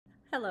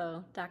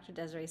Hello, Dr.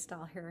 Desiree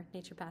Stahl here,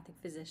 naturopathic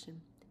physician.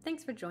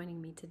 Thanks for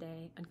joining me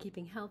today on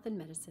Keeping Health and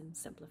Medicine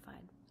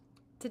Simplified.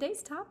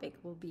 Today's topic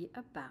will be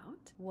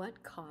about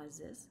what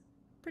causes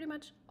pretty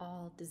much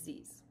all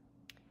disease.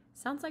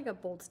 Sounds like a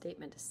bold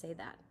statement to say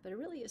that, but it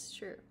really is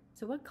true.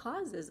 So what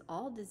causes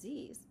all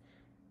disease?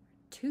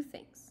 Two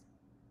things: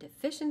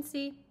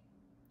 deficiency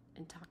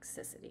and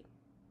toxicity.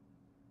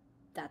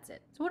 That's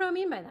it. So what do I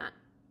mean by that?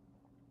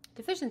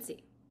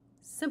 Deficiency.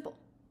 Simple.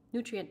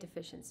 Nutrient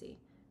deficiency.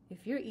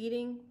 If you're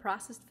eating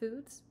processed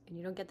foods and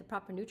you don't get the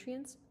proper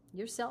nutrients,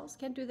 your cells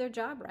can't do their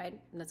job right,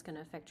 and that's going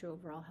to affect your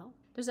overall health.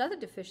 There's other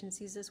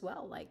deficiencies as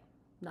well, like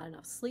not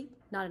enough sleep,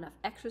 not enough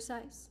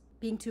exercise,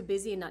 being too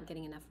busy and not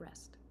getting enough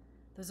rest.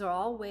 Those are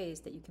all ways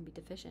that you can be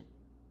deficient.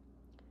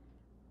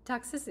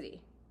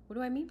 Toxicity. What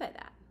do I mean by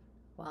that?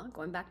 Well,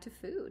 going back to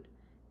food.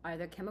 Are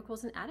there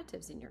chemicals and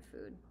additives in your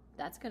food?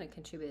 That's going to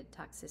contribute to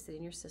toxicity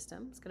in your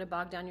system. It's going to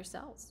bog down your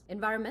cells.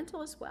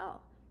 Environmental as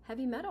well.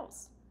 Heavy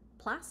metals,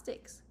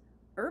 plastics,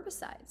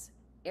 herbicides,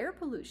 air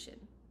pollution.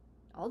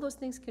 All those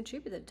things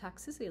contribute to the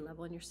toxicity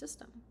level in your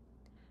system.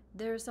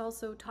 There's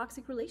also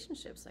toxic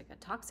relationships, like a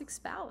toxic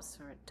spouse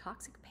or a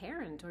toxic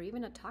parent or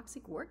even a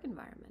toxic work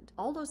environment.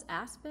 All those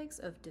aspects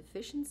of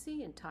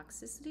deficiency and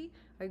toxicity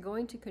are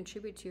going to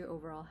contribute to your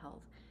overall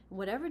health.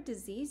 Whatever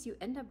disease you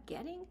end up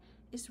getting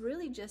is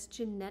really just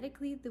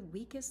genetically the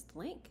weakest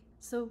link.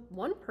 So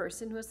one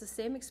person who has the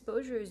same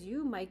exposure as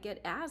you might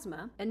get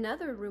asthma,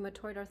 another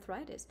rheumatoid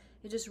arthritis.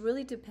 It just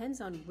really depends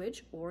on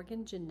which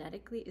organ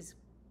genetically is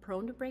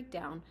prone to break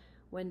down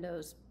when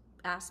those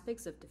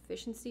aspects of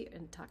deficiency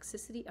and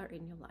toxicity are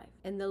in your life.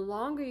 And the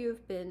longer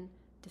you've been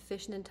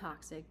deficient and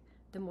toxic,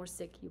 the more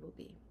sick you will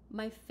be.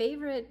 My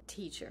favorite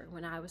teacher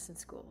when I was in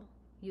school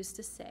used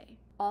to say,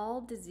 all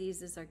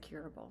diseases are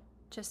curable,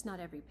 just not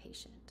every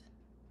patient.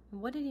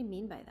 And what did he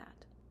mean by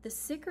that? The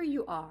sicker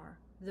you are,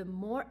 the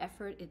more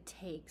effort it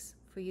takes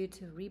for you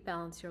to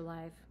rebalance your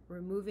life,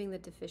 removing the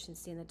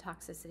deficiency and the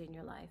toxicity in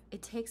your life.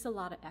 It takes a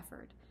lot of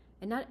effort,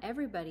 and not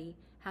everybody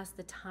has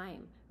the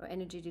time or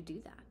energy to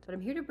do that. But I'm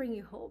here to bring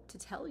you hope, to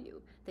tell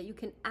you that you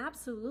can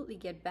absolutely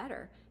get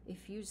better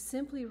if you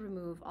simply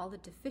remove all the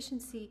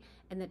deficiency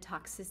and the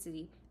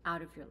toxicity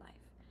out of your life.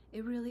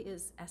 It really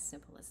is as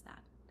simple as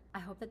that. I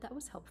hope that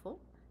was helpful.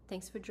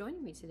 Thanks for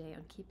joining me today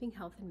on Keeping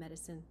Health and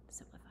Medicine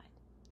Simplified.